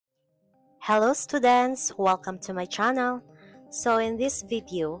Hello students, welcome to my channel. So in this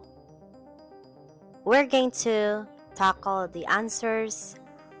video, we're going to tackle the answers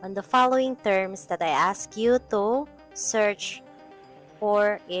on the following terms that I ask you to search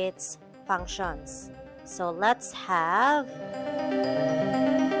for its functions. So let's have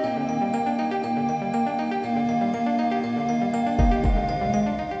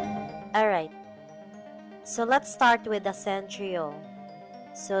Alright, so let's start with the centriole.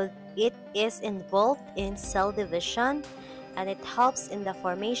 So it is involved in cell division and it helps in the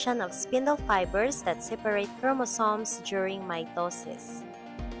formation of spindle fibers that separate chromosomes during mitosis.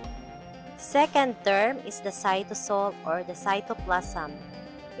 Second term is the cytosol or the cytoplasm.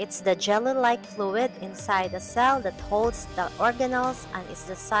 It's the jelly-like fluid inside the cell that holds the organelles and is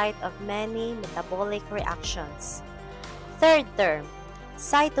the site of many metabolic reactions. Third term,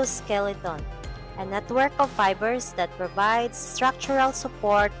 cytoskeleton, a network of fibers that provides structural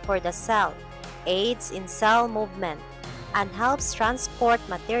support for the cell, aids in cell movement, and helps transport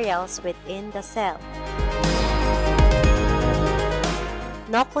materials within the cell.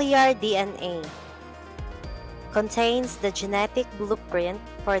 Nuclear DNA contains the genetic blueprint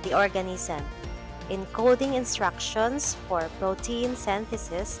for the organism, encoding instructions for protein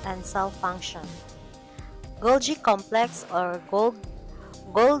synthesis and cell function. Golgi complex or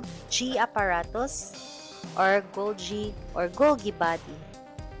Golgi apparatus or Golgi body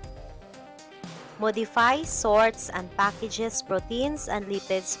modifies, sorts, and packages proteins and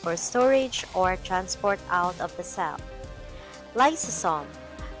lipids for storage or transport out of the cell. Lysosome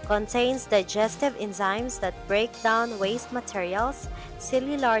contains digestive enzymes that break down waste materials,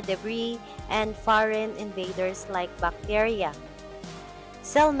 cellular debris, and foreign invaders like bacteria.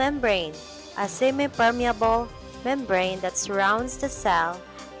 Cell membrane, a semi-permeable membrane that surrounds the cell,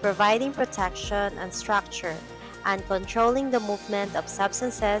 providing protection and structure, and controlling the movement of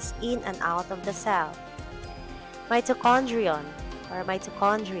substances in and out of the cell. Mitochondrion, or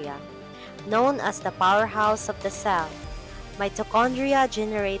mitochondria, known as the powerhouse of the cell. Mitochondria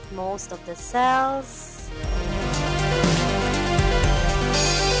generate most of the cells.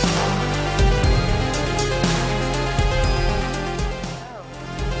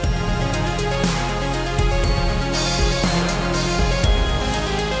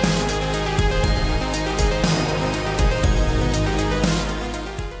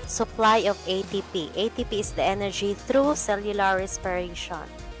 Supply of ATP. ATP is the energy through cellular respiration.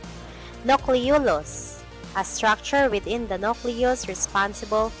 Nucleolus, a structure within the nucleus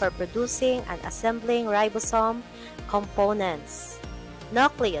responsible for producing and assembling ribosome components.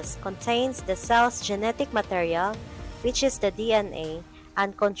 Nucleus contains the cell's genetic material, which is the DNA,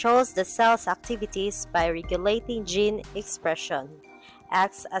 and controls the cell's activities by regulating gene expression.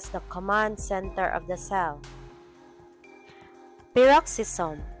 Acts as the command center of the cell.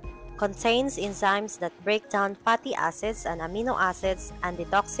 Peroxisome contains enzymes that break down fatty acids and amino acids and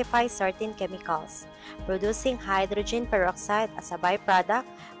detoxify certain chemicals, producing hydrogen peroxide as a byproduct,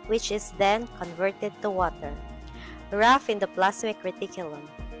 which is then converted to water. RAF in the plasmic reticulum,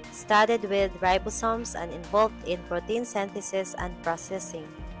 studied with ribosomes and involved in protein synthesis and processing.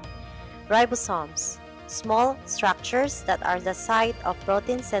 Ribosomes, small structures that are the site of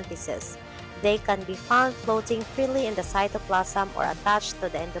protein synthesis. They can be found floating freely in the cytoplasm or attached to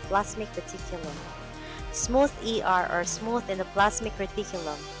the endoplasmic reticulum. Smooth ER or smooth endoplasmic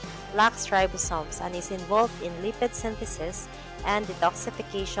reticulum lacks ribosomes and is involved in lipid synthesis and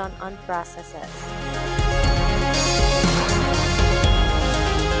detoxification on processes.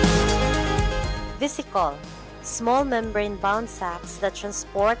 Vesicle, small membrane-bound sacs that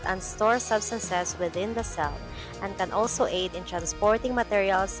transport and store substances within the cell and can also aid in transporting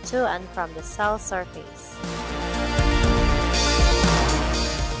materials to and from the cell surface.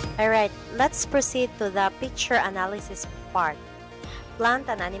 Alright, let's proceed to the picture analysis part. Plant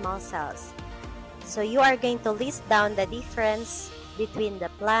and animal cells. So you are going to list down the difference between the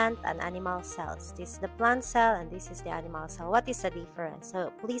plant and animal cells. This is the plant cell and this is the animal cell. What is the difference?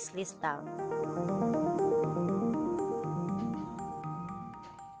 So please list down.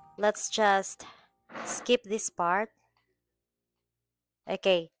 Let's just skip this part.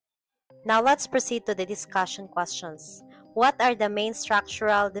 Okay, now let's proceed to the discussion questions. What are the main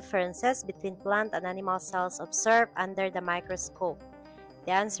structural differences between plant and animal cells observed under the microscope?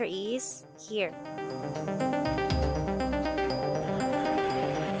 The answer is here.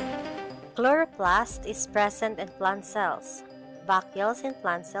 Chloroplast is present in plant cells. Vacuoles in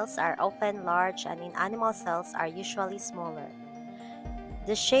plant cells are often large and in animal cells are usually smaller.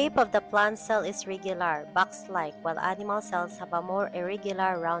 The shape of the plant cell is regular, box-like, while animal cells have a more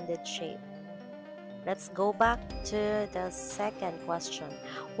irregular, rounded shape. Let's go back to the second question.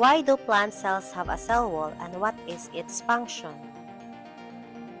 Why do plant cells have a cell wall and what is its function?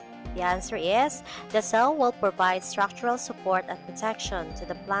 The answer is, the cell wall provides structural support and protection to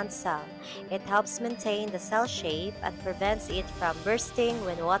the plant cell. It helps maintain the cell shape and prevents it from bursting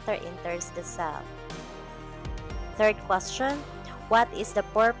when water enters the cell. Third question, what is the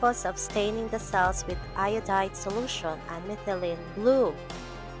purpose of staining the cells with iodide solution and methylene blue?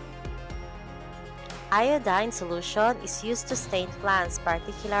 Iodine solution is used to stain plants,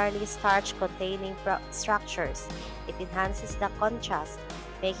 particularly starch-containing structures. It enhances the contrast,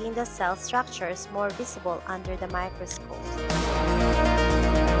 making the cell structures more visible under the microscope.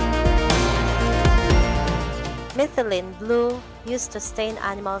 Methylene blue used to stain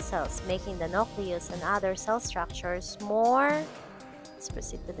animal cells, making the nucleus and other cell structures more, let's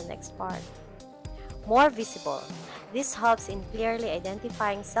proceed to the next part, more visible. This helps in clearly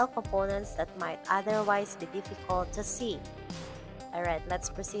identifying cell components that might otherwise be difficult to see. Alright, let's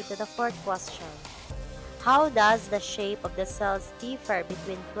proceed to the fourth question. How does the shape of the cells differ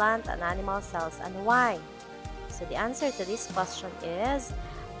between plant and animal cells and why? So the answer to this question is,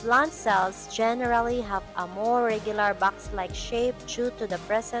 plant cells generally have a more regular box-like shape due to the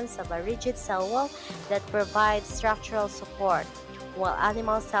presence of a rigid cell wall that provides structural support, while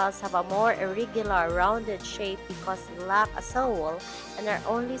animal cells have a more irregular, rounded shape because they lack a cell wall and are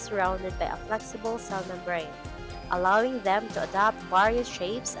only surrounded by a flexible cell membrane, allowing them to adopt various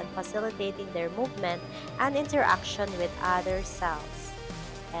shapes and facilitating their movement and interaction with other cells.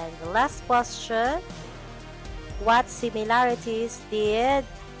 And the last question, what similarities did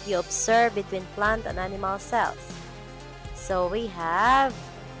you observe between plant and animal cells? So we have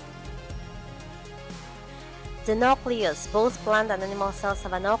the nucleus. Both plant and animal cells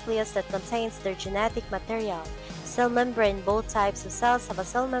have a nucleus that contains their genetic material. Cell membrane. Both types of cells have a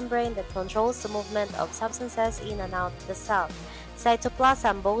cell membrane that controls the movement of substances in and out of the cell.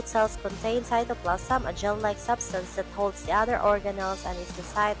 Cytoplasm. Both cells contain cytoplasm, a gel-like substance that holds the other organelles and is the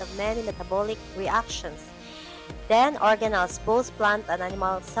site of many metabolic reactions. Then organelles. Both plant and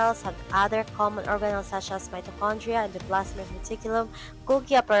animal cells have other common organelles such as mitochondria, endoplasmic reticulum,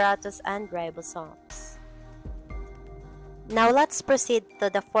 Golgi apparatus, and ribosomes. Now let's proceed to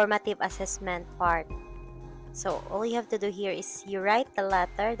the formative assessment part. So all you have to do here is you write the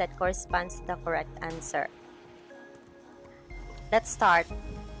letter that corresponds to the correct answer. Let's start.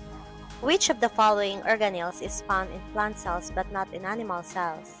 Which of the following organelles is found in plant cells but not in animal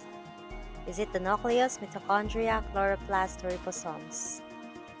cells? Is it the nucleus, mitochondria, chloroplast, or ribosomes?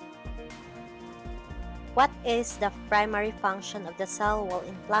 What is the primary function of the cell wall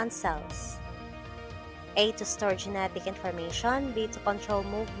in plant cells? A. To store genetic information. B. To control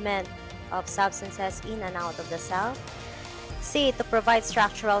movement of substances in and out of the cell. C. To provide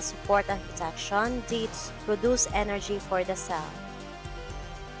structural support and protection. D. To produce energy for the cell.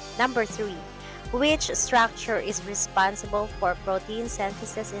 Number 3. Which structure is responsible for protein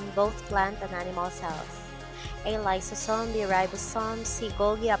synthesis in both plant and animal cells? A. Lysosome. B. Ribosome. C.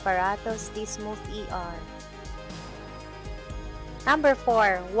 Golgi apparatus. D. Smooth ER. Number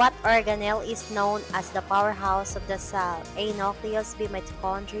 4. What organelle is known as the powerhouse of the cell? A. Nucleus. B.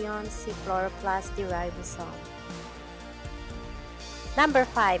 Mitochondrion. C. Chloroplast. D. Ribosome. Number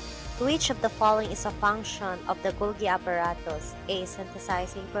 5. Which of the following is a function of the Golgi apparatus? A.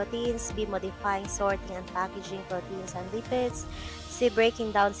 Synthesizing proteins. B. Modifying, sorting, and packaging proteins and lipids. C.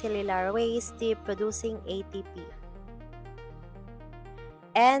 Breaking down cellular waste. D. Producing ATP.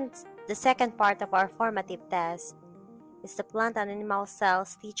 And the second part of our formative test is the plant and animal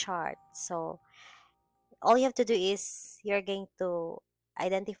cells T-chart. So all you have to do is you're going to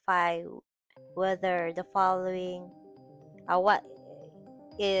identify whether the following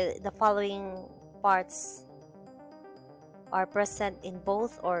the following parts are present in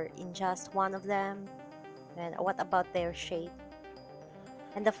both or in just one of them, and what about their shape.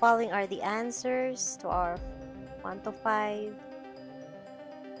 And the following are the answers to our 1 to 5.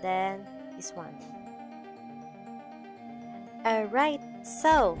 Then this one. Alright,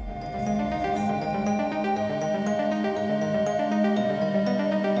 so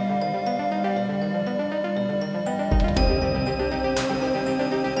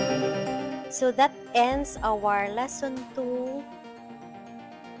that ends our lesson 2,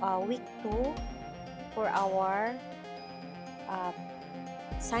 week 2 for our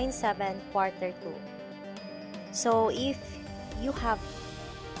Science 7 quarter 2. So if you have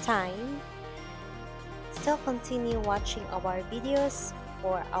time, still continue watching our videos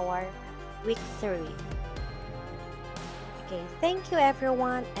for our week 3. Okay, thank you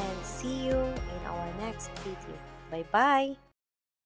everyone and see you in our next video. Bye bye.